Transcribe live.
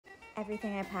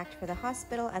everything I packed for the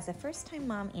hospital as a first-time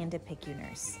mom and a PICU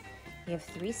nurse. We have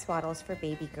 3 swaddles for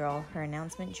baby girl, her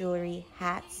announcement jewelry,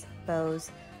 hats,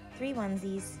 bows, 3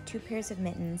 onesies, 2 pairs of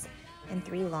mittens, and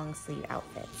 3 long sleeve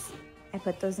outfits. I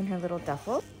put those in her little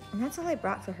duffel, and that's all I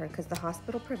brought for her because the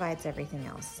hospital provides everything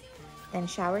else. Then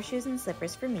shower shoes and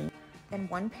slippers for me, then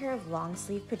 1 pair of long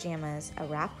sleeve pajamas, a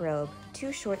wrap robe,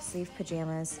 2 short sleeve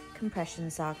pajamas, compression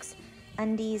socks,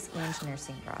 undies, and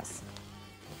nursing bras.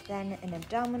 Then an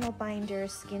abdominal binder,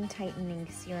 skin tightening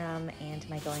serum, and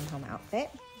my going home outfit.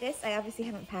 This I obviously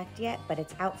haven't packed yet, but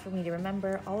it's out for me to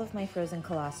remember all of my frozen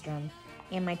colostrum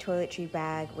and my toiletry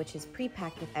bag, which is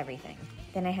pre-packed with everything.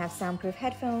 Then I have soundproof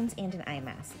headphones and an eye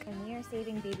mask. And we are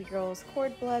saving baby girl's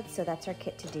cord blood, so that's our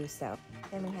kit to do so.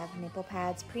 Then we have nipple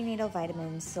pads, prenatal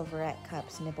vitamins, silverette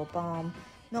cups, nipple balm,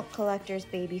 milk collectors,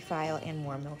 baby file, and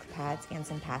more milk pads, and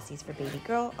some passies for baby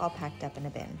girl, all packed up in a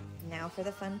bin. Now for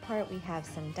the fun part, we have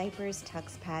some diapers,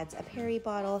 Tux pads, a peri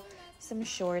bottle, some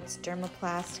shorts,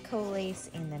 dermaplast, co-lace,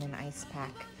 and then an ice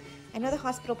pack. I know the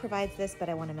hospital provides this, but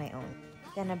I wanted my own.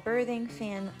 Then a birthing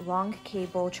fan, long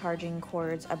cable, charging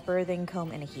cords, a birthing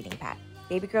comb, and a heating pad.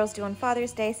 Baby girl's due on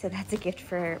Father's Day, so that's a gift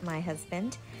for my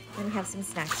husband. And we have some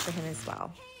snacks for him as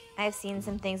well. I've seen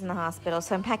some things in the hospital,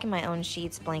 so I'm packing my own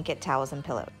sheets, blanket, towels, and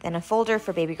pillows. Then a folder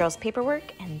for baby girl's paperwork,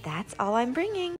 and that's all I'm bringing.